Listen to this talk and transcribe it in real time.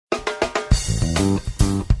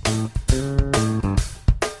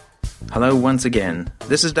Hello once again.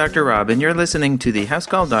 This is Dr. Rob, and you're listening to the House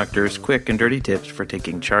Call Doctor's quick and dirty tips for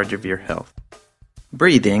taking charge of your health.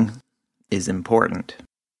 Breathing is important.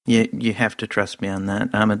 You have to trust me on that.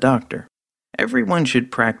 I'm a doctor. Everyone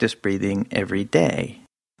should practice breathing every day.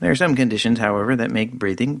 There are some conditions, however, that make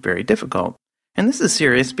breathing very difficult. And this is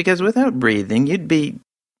serious because without breathing, you'd be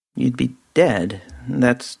dead.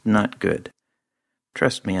 That's not good.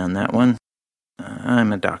 Trust me on that one.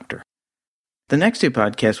 I'm a doctor. The next two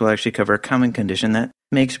podcasts will actually cover a common condition that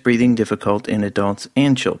makes breathing difficult in adults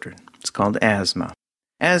and children. It's called asthma.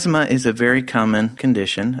 Asthma is a very common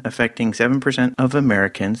condition affecting 7% of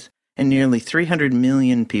Americans and nearly 300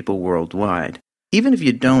 million people worldwide. Even if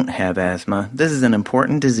you don't have asthma, this is an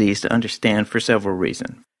important disease to understand for several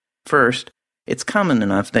reasons. First, it's common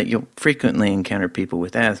enough that you'll frequently encounter people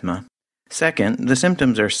with asthma. Second, the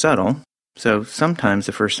symptoms are subtle, so sometimes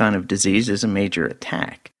the first sign of disease is a major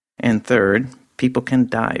attack. And third, people can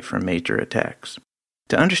die from major attacks.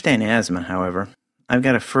 To understand asthma, however, I've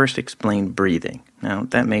got to first explain breathing. Now,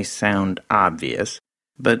 that may sound obvious,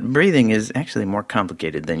 but breathing is actually more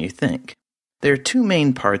complicated than you think. There are two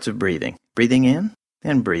main parts of breathing, breathing in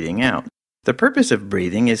and breathing out. The purpose of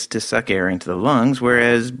breathing is to suck air into the lungs,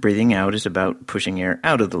 whereas breathing out is about pushing air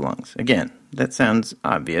out of the lungs. Again, that sounds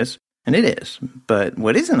obvious, and it is. But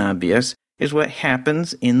what isn't obvious is what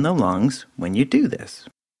happens in the lungs when you do this.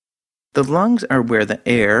 The lungs are where the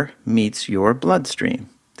air meets your bloodstream.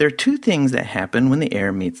 There are two things that happen when the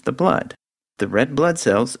air meets the blood. The red blood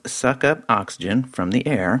cells suck up oxygen from the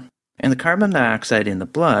air, and the carbon dioxide in the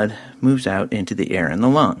blood moves out into the air in the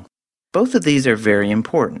lung. Both of these are very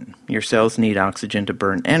important. Your cells need oxygen to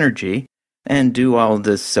burn energy and do all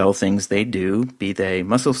the cell things they do, be they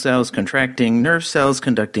muscle cells contracting, nerve cells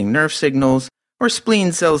conducting nerve signals, or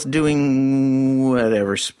spleen cells doing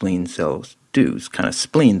whatever spleen cells do, kind of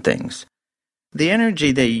spleen things. The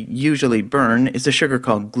energy they usually burn is a sugar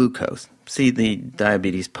called glucose. See the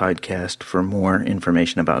Diabetes podcast for more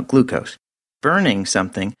information about glucose. Burning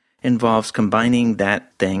something involves combining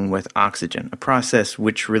that thing with oxygen, a process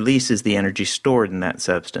which releases the energy stored in that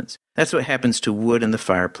substance. That's what happens to wood in the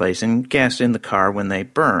fireplace and gas in the car when they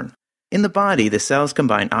burn. In the body, the cells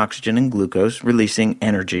combine oxygen and glucose, releasing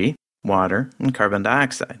energy, water, and carbon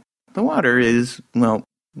dioxide. The water is,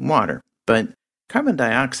 water, but carbon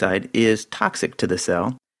dioxide is toxic to the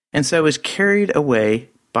cell, and so is carried away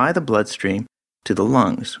by the bloodstream to the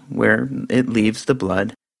lungs, where it leaves the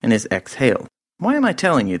blood and is exhaled. Why am I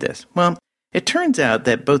telling you this? Well, it turns out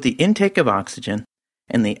that both the intake of oxygen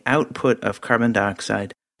and the output of carbon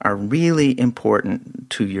dioxide are really important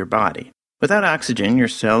to your body. Without oxygen, your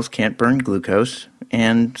cells can't burn glucose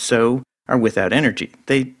and so are without energy.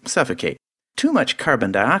 They suffocate. Too much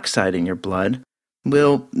carbon dioxide in your blood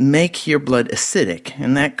will make your blood acidic,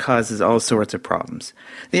 and that causes all sorts of problems.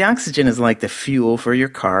 The oxygen is like the fuel for your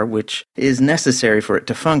car, which is necessary for it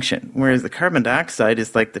to function, whereas the carbon dioxide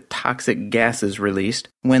is like the toxic gases released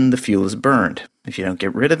when the fuel is burned. If you don't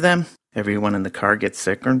get rid of them, everyone in the car gets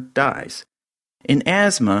sick or dies. In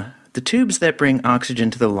asthma, the tubes that bring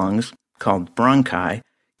oxygen to the lungs, called bronchi,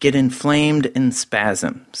 get inflamed and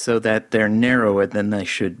spasm so that they're narrower than they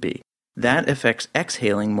should be. That affects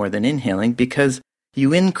exhaling more than inhaling because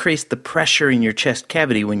you increase the pressure in your chest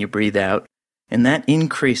cavity when you breathe out, and that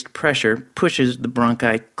increased pressure pushes the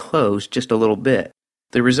bronchi closed just a little bit.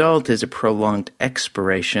 The result is a prolonged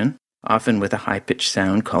expiration, often with a high-pitched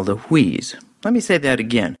sound called a wheeze. Let me say that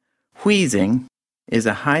again. Wheezing is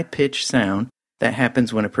a high-pitched sound that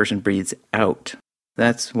happens when a person breathes out.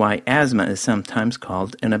 That's why asthma is sometimes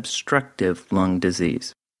called an obstructive lung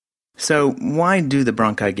disease. So why do the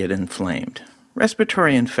bronchi get inflamed?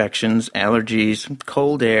 Respiratory infections, allergies,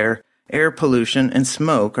 cold air, air pollution, and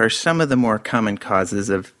smoke are some of the more common causes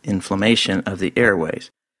of inflammation of the airways.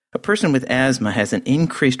 A person with asthma has an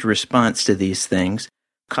increased response to these things,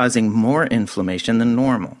 causing more inflammation than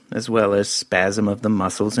normal, as well as spasm of the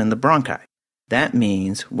muscles in the bronchi. That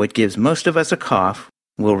means what gives most of us a cough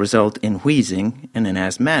will result in wheezing in an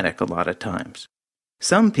asthmatic a lot of times.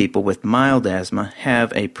 Some people with mild asthma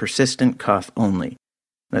have a persistent cough only.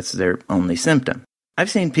 That's their only symptom. I've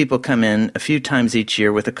seen people come in a few times each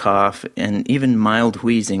year with a cough and even mild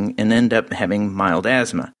wheezing and end up having mild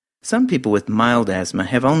asthma. Some people with mild asthma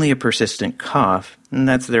have only a persistent cough, and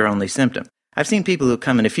that's their only symptom. I've seen people who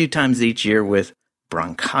come in a few times each year with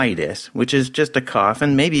bronchitis, which is just a cough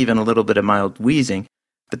and maybe even a little bit of mild wheezing,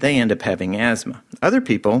 but they end up having asthma. Other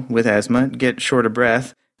people with asthma get short of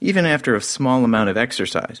breath even after a small amount of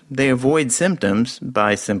exercise. They avoid symptoms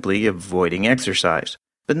by simply avoiding exercise.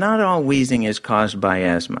 But not all wheezing is caused by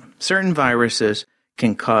asthma. Certain viruses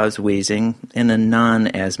can cause wheezing in a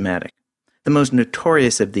non-asthmatic. The most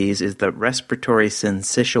notorious of these is the respiratory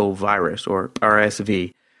syncytial virus, or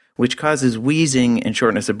RSV, which causes wheezing and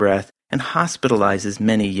shortness of breath and hospitalizes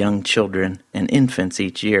many young children and infants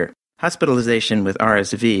each year. Hospitalization with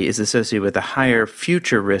RSV is associated with a higher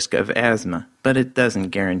future risk of asthma, but it doesn't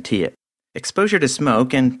guarantee it. Exposure to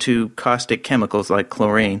smoke and to caustic chemicals like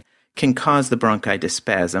chlorine can cause the bronchi to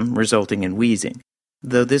spasm, resulting in wheezing.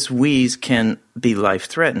 Though this wheeze can be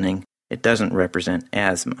life-threatening, it doesn't represent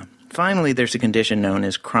asthma. Finally, there's a condition known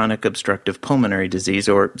as chronic obstructive pulmonary disease,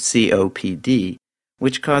 or COPD,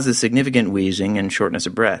 which causes significant wheezing and shortness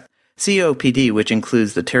of breath. COPD, which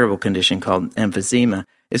includes the terrible condition called emphysema,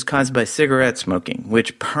 is caused by cigarette smoking,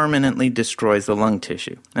 which permanently destroys the lung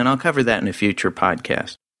tissue. And I'll cover that in a future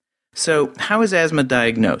podcast. So, how is asthma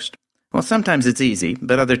diagnosed? Well, sometimes it's easy,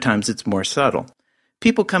 but other times it's more subtle.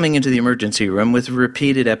 People coming into the emergency room with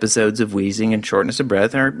repeated episodes of wheezing and shortness of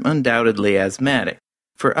breath are undoubtedly asthmatic.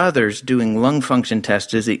 For others, doing lung function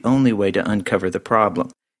tests is the only way to uncover the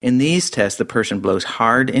problem. In these tests, the person blows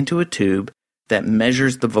hard into a tube that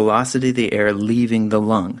measures the velocity of the air leaving the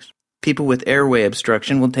lungs. People with airway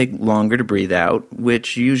obstruction will take longer to breathe out,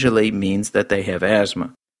 which usually means that they have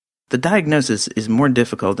asthma. The diagnosis is more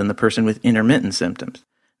difficult in the person with intermittent symptoms.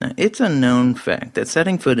 Now, it's a known fact that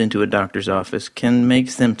setting foot into a doctor's office can make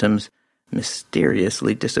symptoms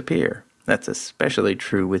mysteriously disappear. That's especially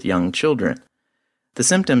true with young children. The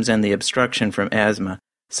symptoms and the obstruction from asthma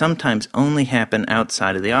sometimes only happen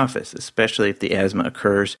outside of the office, especially if the asthma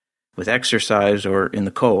occurs with exercise or in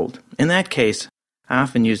the cold. In that case, I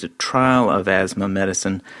often use a trial of asthma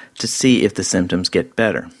medicine to see if the symptoms get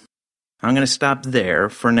better. I'm going to stop there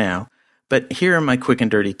for now, but here are my quick and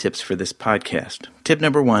dirty tips for this podcast. Tip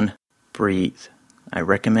number 1, breathe. I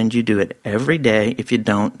recommend you do it every day. If you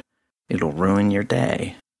don't, it'll ruin your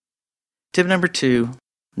day. Tip number 2,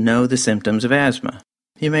 know the symptoms of asthma.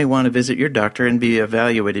 You may want to visit your doctor and be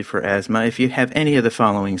evaluated for asthma if you have any of the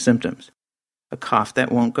following symptoms: a cough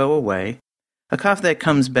that won't go away, a cough that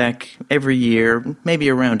comes back every year, maybe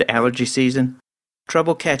around allergy season,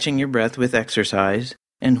 trouble catching your breath with exercise,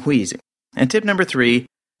 and wheezing. And tip number 3,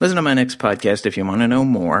 listen to my next podcast if you want to know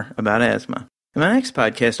more about asthma. In my next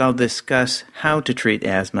podcast, I'll discuss how to treat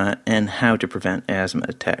asthma and how to prevent asthma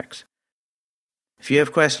attacks. If you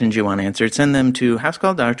have questions you want answered, send them to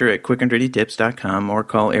housecalldoctor@quickanddirtytips.com or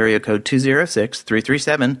call area code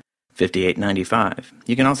 206-337-5895.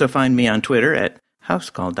 You can also find me on Twitter at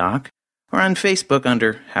HouseCallDoc or on Facebook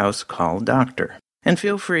under House Call Doctor. And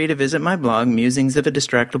feel free to visit my blog, Musings of a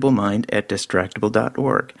Distractible Mind, at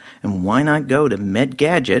distractible.org. And why not go to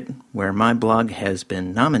MedGadget, where my blog has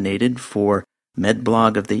been nominated for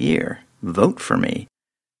MedBlog of the Year. Vote for me.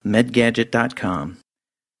 MedGadget.com.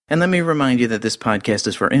 And let me remind you that this podcast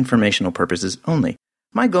is for informational purposes only.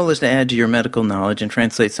 My goal is to add to your medical knowledge and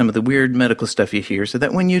translate some of the weird medical stuff you hear so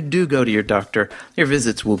that when you do go to your doctor, your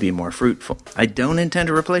visits will be more fruitful. I don't intend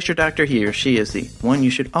to replace your doctor. He or she is the one you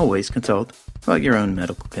should always consult about your own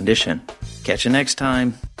medical condition. Catch you next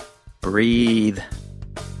time. Breathe.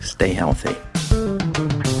 Stay healthy.